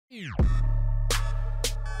Hey,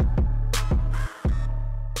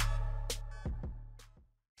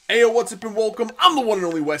 what's up and welcome. I'm the one and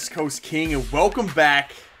only West Coast King, and welcome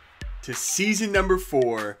back to season number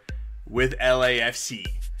 4 with LAFC.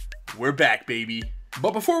 We're back, baby.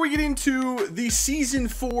 But before we get into the season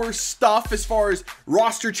 4 stuff, as far as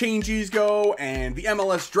roster changes go and the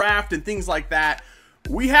MLS draft and things like that,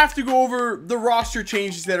 we have to go over the roster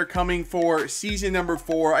changes that are coming for season number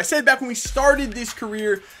 4. I said back when we started this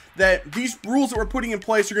career that these rules that we're putting in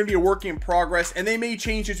place are going to be a work in progress, and they may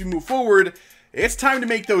change as we move forward. It's time to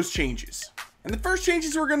make those changes. And the first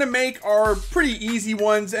changes we're going to make are pretty easy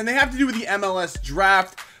ones, and they have to do with the MLS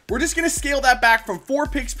draft. We're just going to scale that back from 4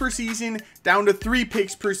 picks per season down to 3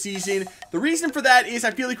 picks per season. The reason for that is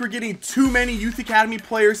I feel like we're getting too many youth academy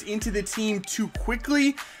players into the team too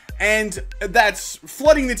quickly, and that's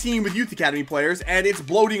flooding the team with youth academy players, and it's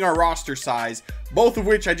bloating our roster size, both of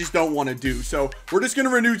which I just don't want to do. So we're just going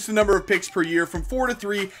to reduce the number of picks per year from 4 to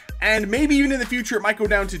 3, and maybe even in the future it might go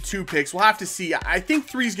down to 2 picks. We'll have to see. I think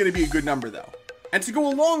 3 is going to be a good number though. And to go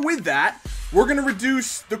along with that, we're going to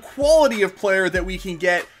reduce the quality of player that we can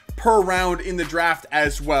get per round in the draft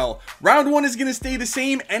as well. Round 1 is going to stay the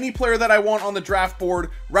same, any player that I want on the draft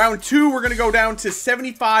board. Round 2, we're going to go down to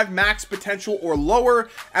 75 max potential or lower,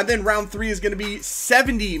 and then round 3 is going to be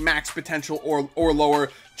 70 max potential or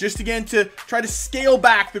lower, just again to try to scale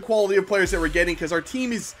back the quality of players that we're getting, because our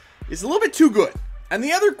team is a little bit too good. And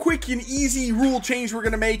the other quick and easy rule change we're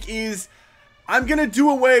going to make is I'm going to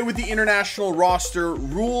do away with the international roster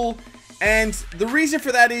rule. And the reason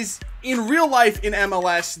for that is, in real life in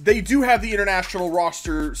MLS, they do have the international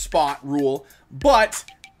roster spot rule, but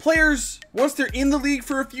players, once they're in the league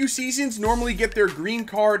for a few seasons, normally get their green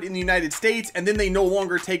card in the United States, and then they no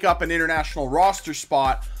longer take up an international roster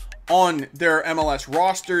spot on their MLS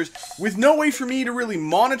rosters. With no way for me to really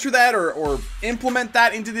monitor that or implement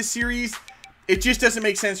that into this series, it just doesn't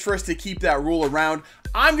make sense for us to keep that rule around.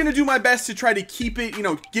 I'm going to do my best to try to keep it,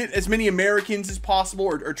 get as many Americans as possible,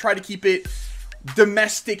 or try to keep it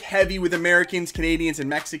domestic heavy with Americans, Canadians, and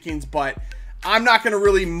Mexicans, but I'm not going to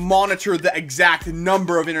really monitor the exact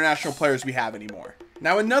number of international players we have anymore.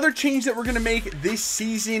 Now, another change that we're going to make this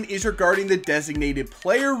season is regarding the designated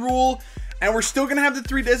player rule, and we're still going to have the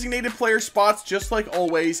 3 designated player spots just like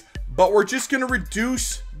always, but we're just going to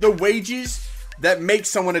reduce the wages that make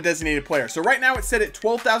someone a designated player. So right now it's set at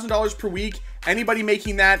 $12,000 per week. Anybody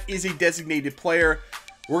making that is a designated player.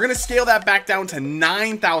 We're going to scale that back down to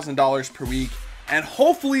 $9,000 per week, and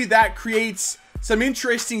hopefully that creates some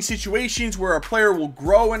interesting situations where a player will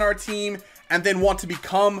grow in our team and then want to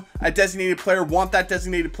become a designated player, want that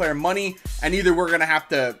designated player money, and either we're going to have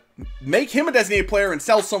to make him a designated player and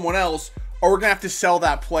sell someone else, or we're going to have to sell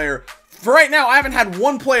that player. For right now, I haven't had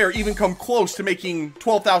one player even come close to making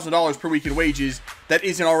 $12,000 per week in wages that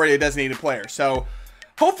isn't already a designated player. So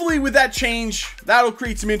hopefully with that change, that'll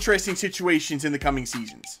create some interesting situations in the coming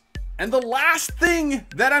seasons. And the last thing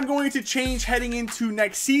that I'm going to change heading into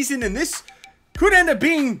next season, and this could end up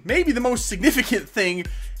being maybe the most significant thing,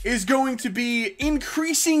 is going to be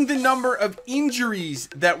increasing the number of injuries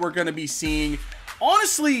that we're going to be seeing.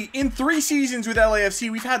 Honestly, in 3 seasons with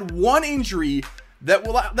LAFC, we've had 1 injury that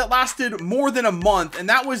lasted more than a month, and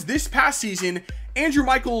that was this past season. Andrew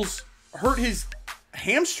Michaels hurt his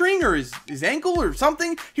hamstring or his ankle or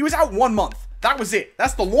something. He was out 1 month. That was it.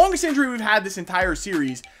 That's the longest injury we've had this entire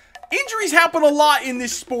series. Injuries happen a lot in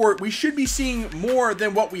this sport. We should be seeing more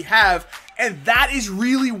than what we have, and that is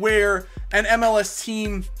really where an MLS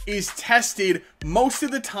team is tested. Most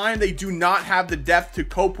of the time, they do not have the depth to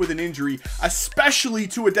cope with an injury, especially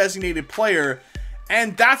to a designated player,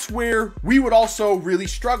 and that's where we would also really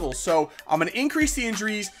struggle. So I'm going to increase the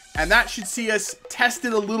injuries, and that should see us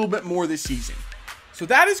tested a little bit more this season. So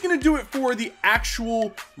that is going to do it for the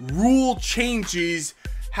actual rule changes.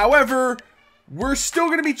 However, we're still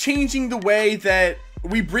going to be changing the way that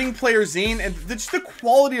we bring players in, and just the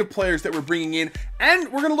quality of players that we're bringing in. And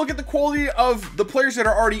we're going to look at the quality of the players that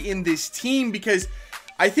are already in this team, because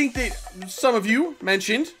I think that some of you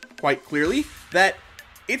mentioned quite clearly that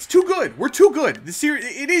it's too good. We're too good. The series,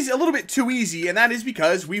 it is a little bit too easy, and that is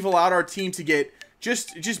because we've allowed our team to get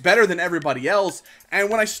just better than everybody else. And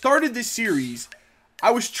when I started this series,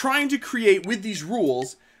 I was trying to create, with these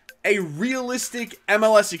rules, a realistic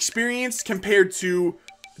MLS experience compared to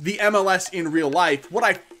the MLS in real life. What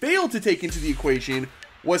I failed to take into the equation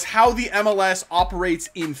was how the MLS operates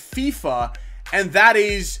in FIFA, and that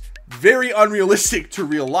is very unrealistic to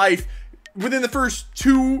real life. Within the first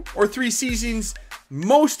 2 or 3 seasons,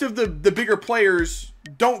 most of the bigger players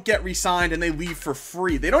don't get re-signed and they leave for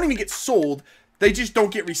free. They don't even get sold. They just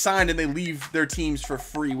don't get re-signed and they leave their teams for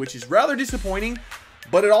free, which is rather disappointing.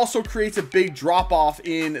 but it also creates a big drop off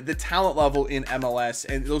in the talent level in MLS,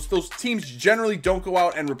 and those teams generally don't go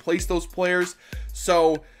out and replace those players.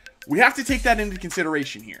 So we have to take that into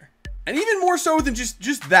consideration here. And even more so than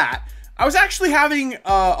just that, I was actually having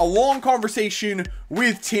a long conversation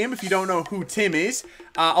with Tim. If you don't know who Tim is,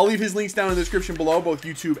 I'll leave his links down in the description below, both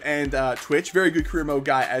YouTube and Twitch. Very good career mode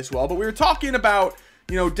guy as well. But we were talking about,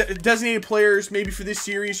 you know, designated players maybe for this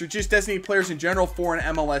series, or just designated players in general for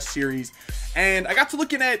an MLS series. And I got to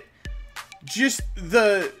looking at just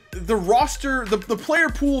the roster, the player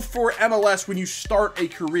pool for MLS when you start a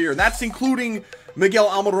career. That's including Miguel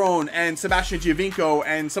Almiron and Sebastian Giovinco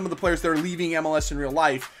and some of the players that are leaving MLS in real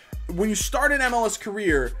life. When you start an MLS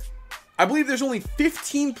career, I believe there's only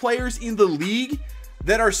 15 players in the league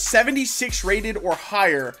that are 76 rated or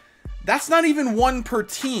higher. That's not even one per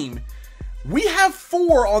team. We have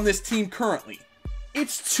 4 on this team currently.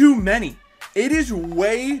 It's too many. It is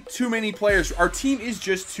way too many players. Our team is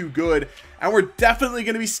just too good, and we're definitely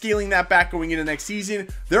going to be scaling that back going into next season.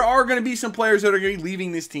 There are going to be some players that are going to be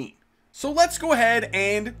leaving this team. So let's go ahead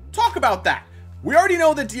and talk about that. We already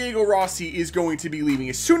know that Diego Rossi is going to be leaving.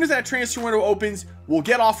 As soon as that transfer window opens, we'll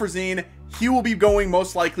get offers in. He will be going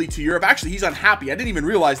most likely to Europe. Actually, he's unhappy. I didn't even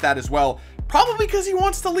realize that as well. Probably because he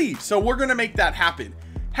wants to leave. So we're going to make that happen.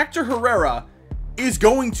 Hector Herrera is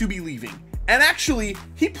going to be leaving. And actually,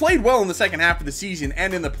 he played well in the second half of the season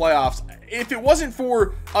and in the playoffs. If it wasn't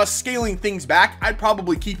for us scaling things back, I'd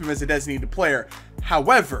probably keep him as a designated player.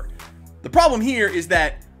 However, the problem here is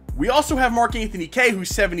that we also have Mark Anthony Kaye, who's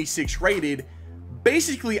 76 rated.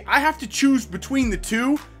 Basically, I have to choose between the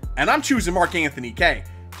two, and I'm choosing Mark Anthony Kaye.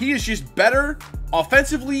 He is just better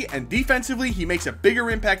offensively and defensively. He makes a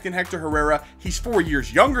bigger impact than Hector Herrera. He's 4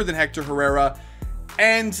 years younger than Hector Herrera,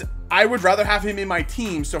 and I would rather have him in my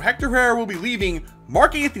team. So Hector Herrera will be leaving.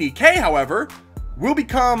 Mark Anthony Kaye, however, will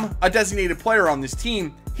become a designated player on this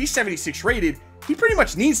team. He's 76 rated. He pretty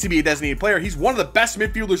much needs to be a designated player. He's one of the best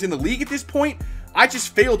midfielders in the league at this point. I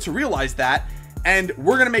just failed to realize that. And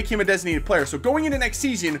we're going to make him a designated player. So going into next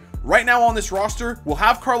season, right now on this roster, we'll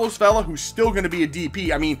have Carlos Vela, who's still going to be a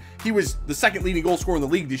DP. I mean, he was the second leading goal scorer in the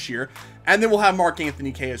league this year. And then we'll have Mark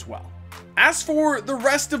Anthony Kaye as well. As for the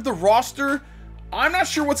rest of the roster, I'm not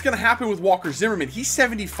sure what's going to happen with Walker Zimmerman. He's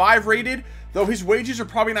 75 rated, though his wages are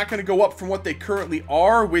probably not going to go up from what they currently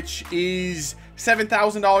are, which is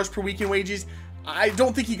 $7,000 per week in wages. I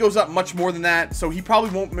don't think he goes up much more than that, so he probably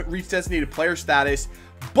won't reach designated player status.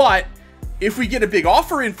 But if we get a big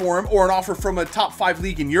offer in for him, or an offer from a top 5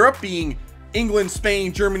 league in Europe, being England,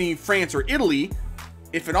 Spain, Germany, France, or Italy,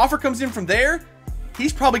 if an offer comes in from there,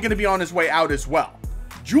 he's probably going to be on his way out as well.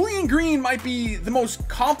 Julian Green might be the most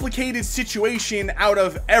complicated situation out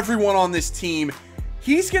of everyone on this team.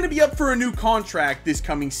 He's going to be up for a new contract this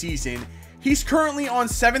coming season. He's currently on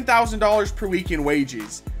 $7,000 per week in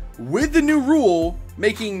wages. With the new rule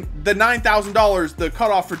making the $9,000 the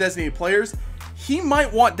cutoff for designated players, he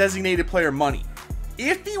might want designated player money.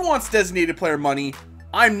 If he wants designated player money,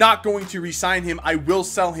 I'm not going to re-sign him. I will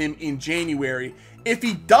sell him in January. If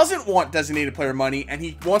he doesn't want designated player money and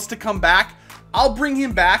he wants to come back, I'll bring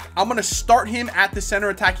him back. I'm going to start him at the center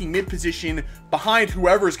attacking mid position behind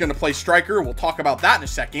whoever is going to play striker. We'll talk about that in a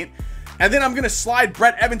second. And then I'm going to slide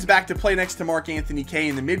Brett Evans back to play next to Mark Anthony Kaye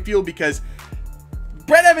in the midfield, because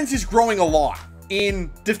Brett Evans is growing a lot in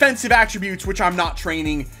defensive attributes, which I'm not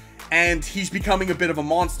training, and he's becoming a bit of a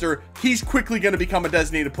monster. He's quickly going to become a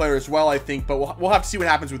designated player as well, I think, but we'll have to see what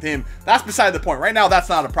happens with him. That's beside the point. Right now, that's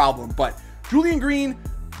not a problem, but Julian Green,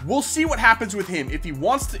 we'll see what happens with him. If he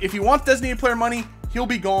wants designated player money, he'll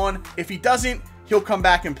be gone. If he doesn't, he'll come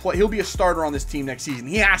back and play. He'll be a starter on this team next season.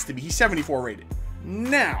 He has to be. He's 74 rated.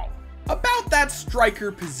 Now, about that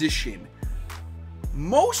striker position,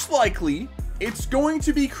 most likely it's going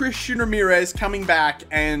to be Christian Ramirez coming back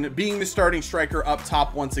and being the starting striker up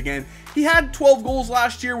top once again. He had 12 goals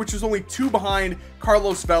last year, which was only 2 behind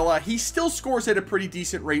Carlos Vela. He still scores at a pretty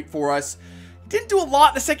decent rate for us. Didn't do a lot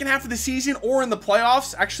in the second half of the season or in the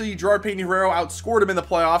playoffs. Actually, Gerard Peñarero outscored him in the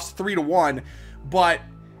playoffs 3-1, but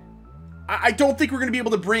I don't think we're going to be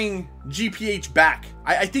able to bring GPH back.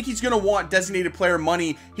 I think he's going to want designated player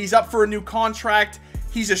money. He's up for a new contract.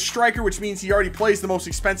 He's a striker, which means he already plays the most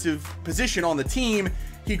expensive position on the team.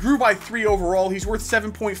 He grew by 3 overall. He's worth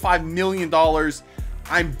 $7.5 million.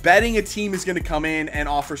 I'm betting a team is going to come in and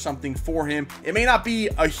offer something for him. It may not be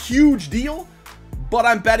a huge deal, but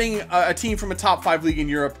I'm betting a team from a top 5 league in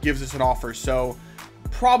Europe gives us an offer. So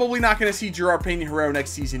probably not going to see Gerard Peñarero next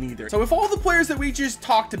season either. So if all the players that we just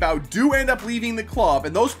talked about do end up leaving the club,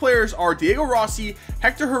 and those players are Diego Rossi,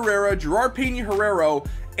 Hector Herrera, Gerard Peñarero,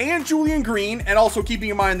 and Julian Green, and also keeping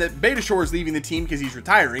in mind that Beitashour is leaving the team because he's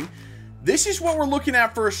retiring, This is what we're looking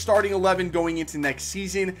at for a starting 11 going into next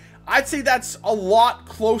season. I'd say that's a lot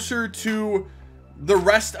closer to the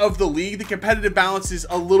rest of the league. The competitive balance is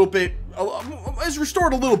a little bit, is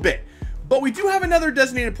restored a little bit. But we do have another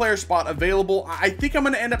designated player spot available. I think I'm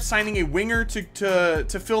going to end up signing a winger to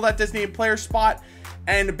fill that designated player spot.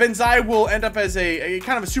 And Benzai will end up as a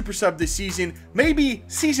kind of a super sub this season. Maybe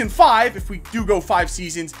season 5, if we do go 5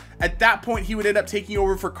 seasons. At that point, he would end up taking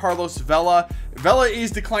over for Carlos Vela. Vela is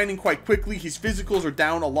declining quite quickly. His physicals are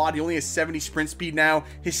down a lot. He only has 70 sprint speed now.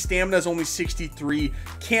 His stamina is only 63.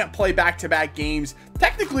 Can't play back-to-back games.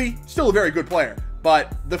 Technically, still a very good player.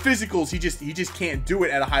 But the physicals, he just can't do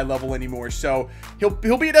it at a high level anymore. So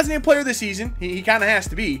he'll be a designated player this season. He kind of has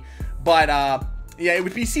to be. But yeah, it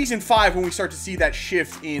would be season 5 when we start to see that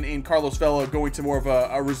shift in Carlos Vela going to more of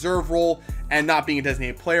a reserve role and not being a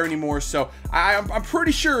designated player anymore. So I'm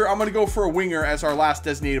pretty sure I'm going to go for a winger as our last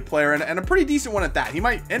designated player, and a pretty decent one at that. He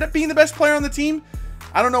might end up being the best player on the team.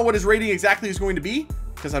 I don't know what his rating exactly is going to be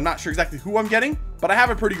because I'm not sure exactly who I'm getting, but I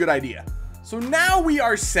have a pretty good idea. So now we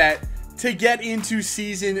are set to get into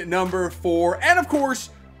season number 4, and of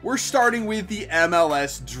course, we're starting with the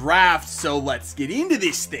MLS draft. So let's get into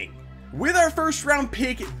this thing. With our first round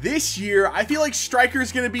pick this year, I feel like striker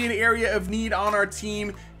is going to be an area of need on our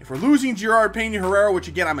team. If we're losing Gerard Pena-Herrera, which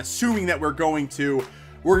again, I'm assuming that we're going to,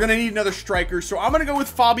 we're going to need another striker. So I'm going to go with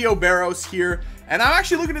Fabio Barros here. And I'm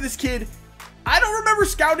actually looking at this kid. I don't remember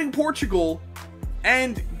scouting Portugal.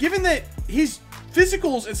 And given that his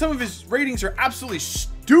physicals and some of his ratings are absolutely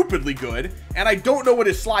stupidly good, and I don't know what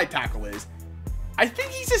his slide tackle is, I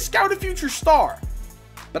think he's a Scout a Future Star.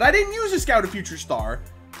 But I didn't use a Scout a Future Star.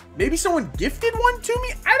 Maybe someone gifted one to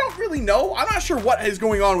me? I don't really know. I'm not sure what is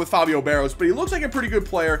going on with Fabio Barros, but he looks like a pretty good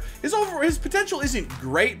player. His potential isn't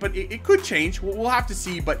great, but it could change. We'll have to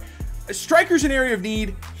see. But a striker's an area of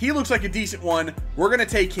need. He looks like a decent one. We're going to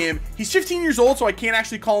take him. He's 15 years old, so I can't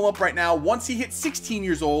actually call him up right now. Once he hits 16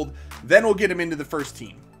 years old, then we'll get him into the first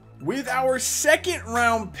team. With our second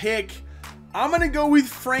round pick, I'm going to go with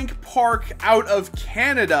Frank Park out of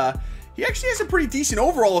Canada. He actually has a pretty decent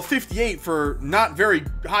overall of 58 for not very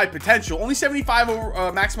high potential. Only 75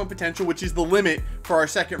 over, maximum potential, which is the limit for our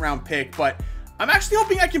second round pick. But I'm actually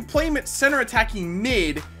hoping I can play him at center attacking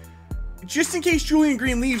mid. Just in case Julian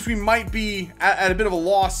Green leaves, we might be at a bit of a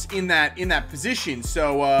loss in that position.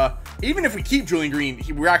 So even if we keep Julian Green,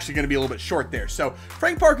 we're actually going to be a little bit short there. So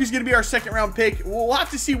Frank Park is going to be our second round pick. We'll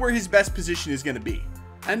have to see where his best position is going to be.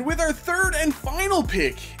 And with our third and final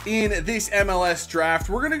pick in this MLS draft,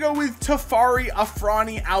 we're going to go with Tafari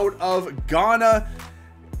Afrani out of Ghana.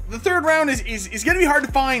 The third round is going to be hard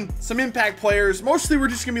to find some impact players. Mostly we're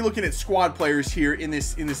just going to be looking at squad players here in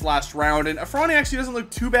this last round. And Afrani actually doesn't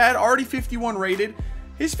look too bad. Already 51 rated.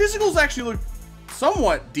 His physicals actually look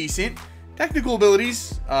somewhat decent. Technical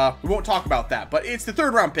abilities, we won't talk about that, but it's the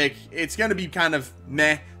third round pick. It's going to be kind of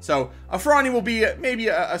meh. So Afrani will be maybe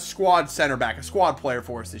a squad center back, a squad player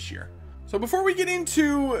for us this year. So before we get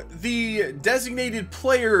into the designated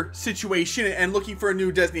player situation and looking for a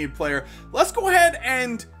new designated player, let's go ahead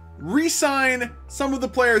and re-sign some of the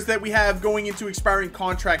players that we have going into expiring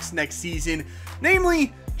contracts next season,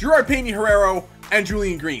 namely Gerard Pena-Herrera and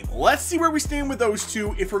Julian Green. Let's see where we stand with those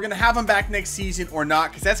two, if we're going to have them back next season or not,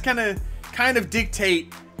 because that's kind of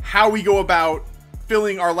dictate how we go about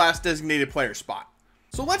filling our last designated player spot.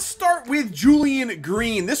 So let's start with Julian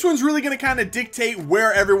Green. This one's really going to kind of dictate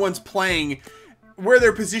where everyone's playing, where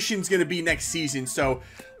their position's going to be next season. So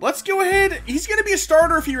let's go ahead. He's going to be a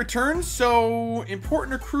starter if he returns. So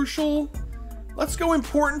important or crucial? Let's go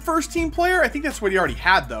important first team player. I think that's what he already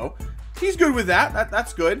had though. He's good with that.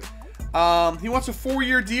 That's good. He wants a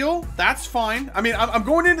 4-year deal. That's fine. I mean, I'm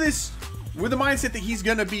going into this with the mindset that he's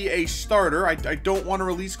going to be a starter. I don't want a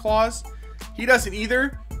release clause. He doesn't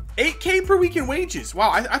either. 8K per week in wages.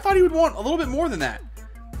 Wow, I thought he would want a little bit more than that,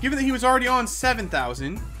 given that he was already on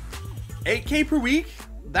 7,000. 8K per week,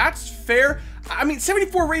 that's fair. I mean,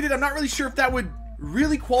 74 rated, I'm not really sure if that would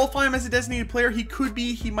really qualify him as a designated player. He could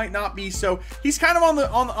be, he might not be, so he's kind of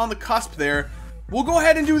on the cusp there. We'll go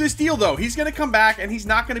ahead and do this deal, though. He's going to come back, and he's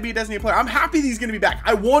not going to be a designated player. I'm happy that he's going to be back.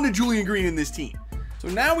 I wanted Julian Green in this team. So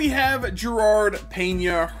now we have Gerard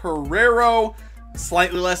Pena-Herrera.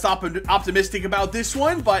 Slightly less optimistic about this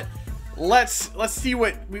one, but let's see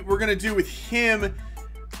what we're gonna do with him.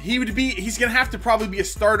 He's gonna have to probably be a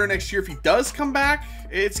starter next year if he does come back.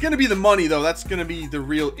 It's gonna be the money though. That's gonna be the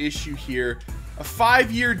real issue here. A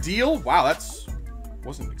 5-year deal. Wow,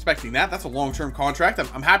 wasn't expecting that. That's a long-term contract.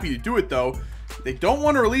 I'm happy to do it though. They don't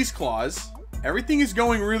want a release clause. Everything is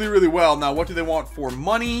going really, really well. Now, what do they want for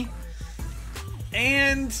money?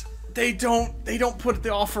 And they don't put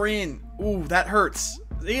the offer in. Ooh, that hurts.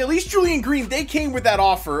 At least Julian Green, they came with that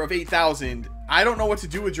offer of 8,000. I don't know what to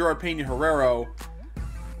do with Gerard Pena Herrero.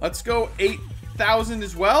 Let's go 8,000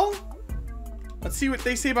 as well. Let's see what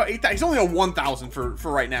they say about 8,000. He's only on 1,000 for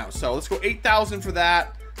right now. So let's go 8,000 for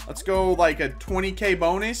that. Let's go like a 20K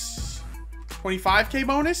bonus. 25K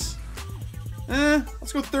bonus.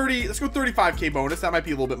 Let's go 30. Let's go 35K bonus. That might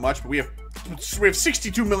be a little bit much, but we have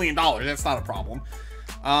 $62 million. That's not a problem.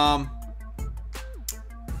 Yeah,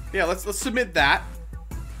 let's submit that.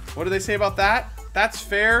 What do they say about that? That's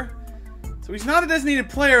fair. So he's not a designated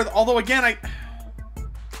player, although again, I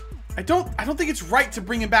don't think it's right to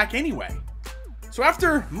bring him back anyway. So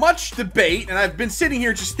after much debate, and I've been sitting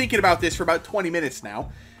here just thinking about this for about 20 minutes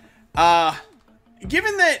now,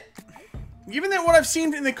 given that what I've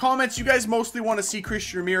seen in the comments, you guys mostly want to see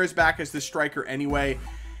Christian Ramirez back as the striker anyway,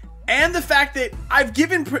 and the fact that I've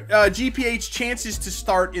given GPH chances to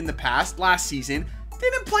start in the past, last season,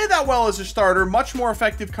 didn't play that well as a starter, much more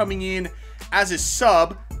effective coming in as a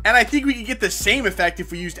sub, and I think we could get the same effect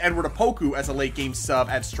if we used Edward Opoku as a late game sub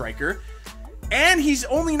at striker. And he's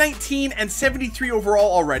only 19 and 73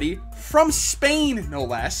 overall already, from Spain no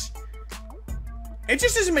less. It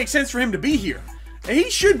just doesn't make sense for him to be here. He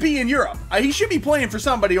should be in Europe. He should be playing for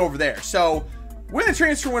somebody over there. So when the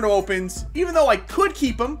transfer window opens, even though I could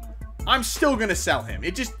keep him, I'm still going to sell him.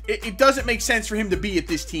 It doesn't make sense for him to be at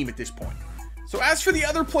this team at this point. So as for the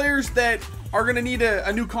other players that are going to need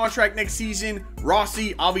a new contract next season,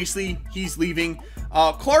 Rossi, obviously, he's leaving.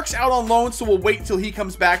 Clark's out on loan, so we'll wait until he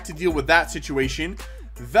comes back to deal with that situation.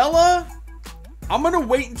 Vela, I'm going to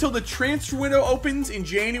wait until the transfer window opens in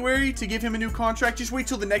January to give him a new contract. Just wait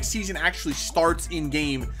till the next season actually starts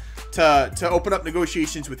in-game to open up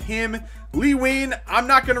negotiations with him. Lee Win, I'm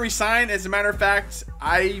not going to resign. As a matter of fact,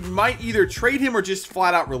 I might either trade him or just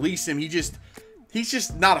flat out release him. He's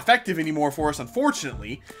just not effective anymore for us,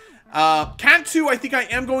 unfortunately. Cantu, I think I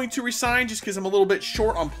am going to resign just because I'm a little bit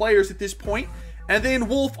short on players at this point. And then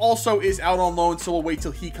Wolf also is out on loan, so we'll wait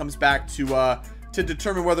till he comes back to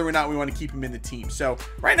determine whether or not we want to keep him in the team. So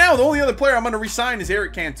right now, the only other player I'm going to resign is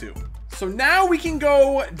Eric Cantu. So now we can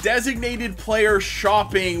go designated player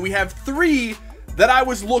shopping. We have 3 that I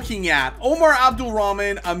was looking at: Omar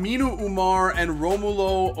Abdulrahman, Aminu Umar, and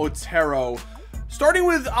Romulo Otero. Starting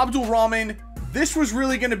with Abdulrahman, this was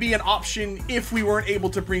really going to be an option if we weren't able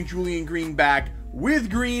to bring Julian Green back. With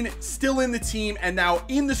Green still in the team and now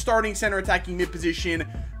in the starting center attacking mid position,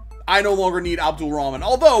 I no longer need Abdulrahman.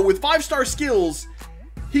 Although with 5-star skills,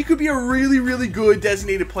 he could be a really, really good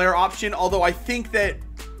designated player option. Although I think that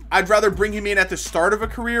I'd rather bring him in at the start of a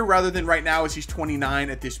career rather than right now, as he's 29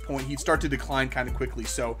 at this point. He'd start to decline kind of quickly.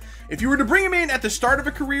 So if you were to bring him in at the start of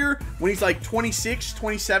a career when he's like 26,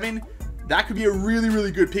 27, that could be a really,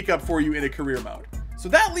 really good pickup for you in a career mode. So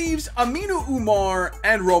that leaves Aminu Umar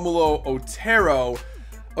and Romulo Otero.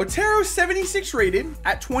 Otero's 76 rated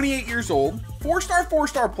at 28 years old.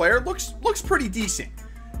 4-star player. Looks pretty decent.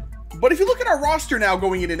 But if you look at our roster now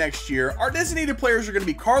going into next year, our designated players are going to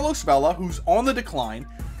be Carlos Vela, who's on the decline,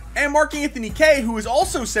 and Mark Anthony K, who is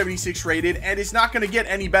also 76 rated and is not going to get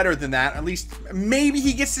any better than that. At least maybe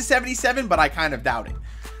he gets to 77, but I kind of doubt it.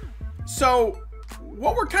 So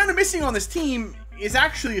what we're kind of missing on this team is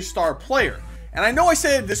actually a star player. And I know I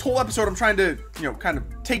said this whole episode I'm trying to, kind of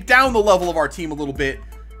take down the level of our team a little bit.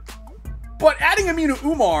 But adding Aminu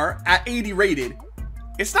Umar at 80 rated,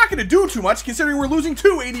 it's not going to do too much considering we're losing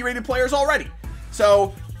 2 80 rated players already.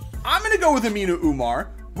 So I'm going to go with Aminu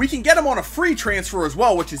Umar. We can get him on a free transfer as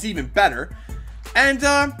well, which is even better. And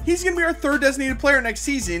he's going to be our 3rd designated player next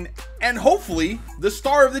season and hopefully the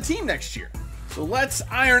star of the team next year. So let's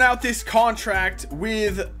iron out this contract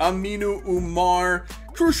with Aminu Umar.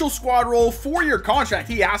 Crucial squad role, 4-year contract.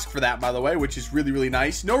 He asked for that, by the way, which is really, really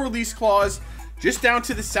nice. No release clause, just down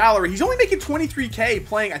to the salary. He's only making 23K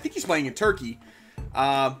playing. I think he's playing in Turkey.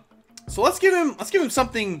 So let's give him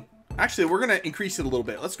something. Actually, we're gonna increase it a little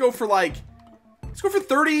bit. Let's go for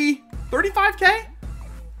 35K.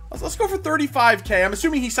 Let's go for 35K. I'm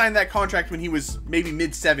assuming he signed that contract when he was maybe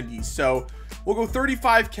mid 70s. So we'll go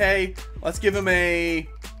 35K. Let's give him a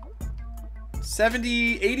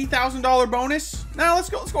 $80,000 bonus. Now let's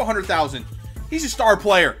go 100,000. He's a star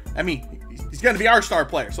player. I mean, he's going to be our star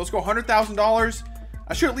player. So let's go $100,000.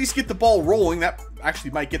 I should at least get the ball rolling. That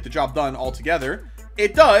actually might get the job done altogether.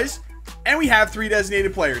 It does. And we have 3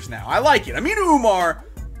 designated players now. I like it. Aminu Umar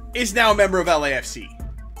is now a member of LAFC.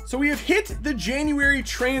 So we have hit the January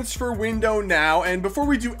transfer window now. And before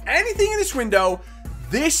we do anything in this window,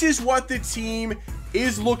 this is what the team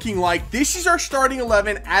is looking like. This is our starting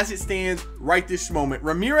 11 as it stands right this moment.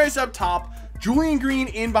 Ramirez up top, Julian Green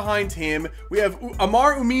in behind him. We have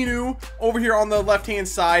Amar Uminu over here on the left-hand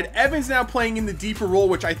side. Evans now playing in the deeper role,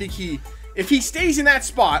 which I think if he stays in that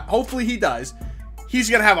spot, hopefully he does, he's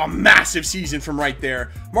going to have a massive season from right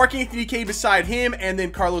there. Mark Anthony K beside him, and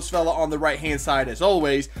then Carlos Vela on the right-hand side as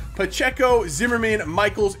always. Pacheco, Zimmerman,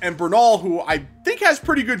 Michaels, and Bernal, who I think has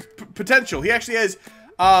pretty good potential. He actually has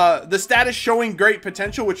the status showing great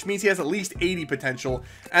potential, which means he has at least 80 potential.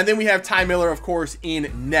 And then we have Ty Miller, of course,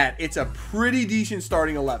 in net. It's a pretty decent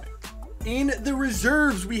starting 11. In the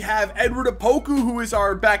reserves, we have Edward Opoku, who is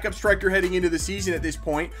our backup striker heading into the season at this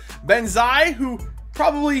point. Benzai, who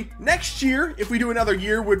probably next year, if we do another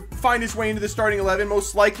year, would find his way into the starting 11,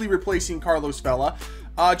 most likely replacing Carlos Vela.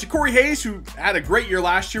 Ja'Cory Hayes, who had a great year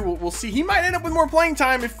last year, we'll see. He might end up with more playing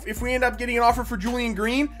time if we end up getting an offer for Julian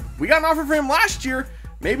Green. We got an offer for him last year.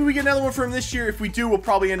 Maybe we get another one for him this year. If we do, we'll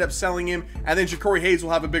probably end up selling him. And then Ja'Cory Hayes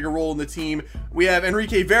will have a bigger role in the team. We have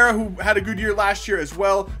Enrique Vera, who had a good year last year as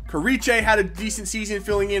well. Cariche had a decent season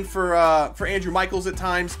filling in for Andrew Michaels at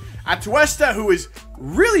times. Atuesta, who has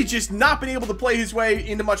really just not been able to play his way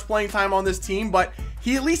into much playing time on this team, but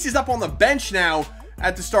he at least is up on the bench now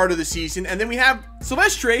at the start of the season. And then we have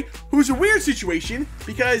Silvestre, who's a weird situation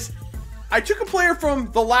because I took a player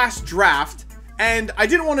from the last draft and I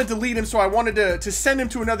didn't want to delete him, so I wanted to send him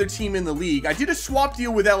to another team in the league. I did a swap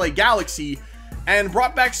deal with LA Galaxy and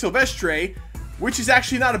brought back Silvestre, which is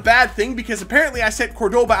actually not a bad thing because apparently I sent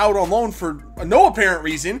Cordoba out on loan for no apparent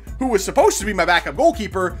reason, who was supposed to be my backup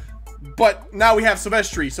goalkeeper, but now we have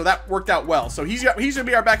Silvestre, so that worked out well. So he's going to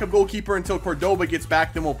be our backup goalkeeper until Cordoba gets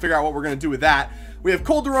back, then we'll figure out what we're going to do with that. We have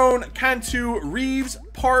Calderon, Cantu, Reeves,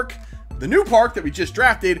 Park, the new Park that we just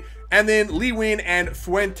drafted, and then Lee Win and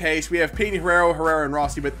Fuentes. We have Peyton Herrera, and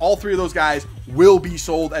Rossi, but all three of those guys will be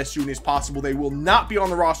sold as soon as possible. They will not be on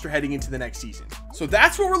the roster heading into the next season. So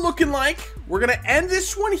that's what we're looking like. We're going to end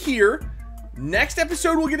this one here. Next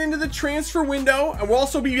episode, we'll get into the transfer window, and we'll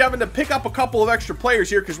also be having to pick up a couple of extra players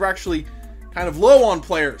here because we're actually kind of low on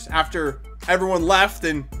players after everyone left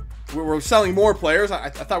and we're selling more players. I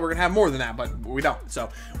thought we were gonna have more than that, but we don't. So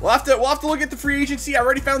we'll have to look at the free agency. I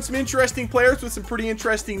already found some interesting players with some pretty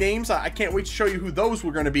interesting names. I can't wait to show you who those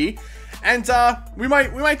were gonna be. And we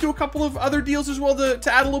might do a couple of other deals as well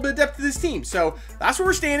to add a little bit of depth to this team. So that's where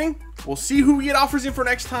we're standing. We'll see who we get offers in for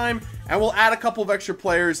next time, and we'll add a couple of extra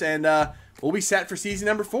players, and we'll be set for season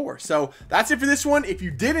number 4. So that's it for this one. If you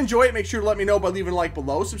did enjoy it, make sure to let me know by leaving a like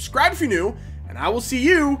below. Subscribe if you're new, and I will see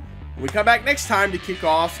you when we come back next time to kick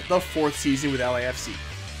off the 4th season with LAFC.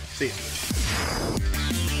 See ya.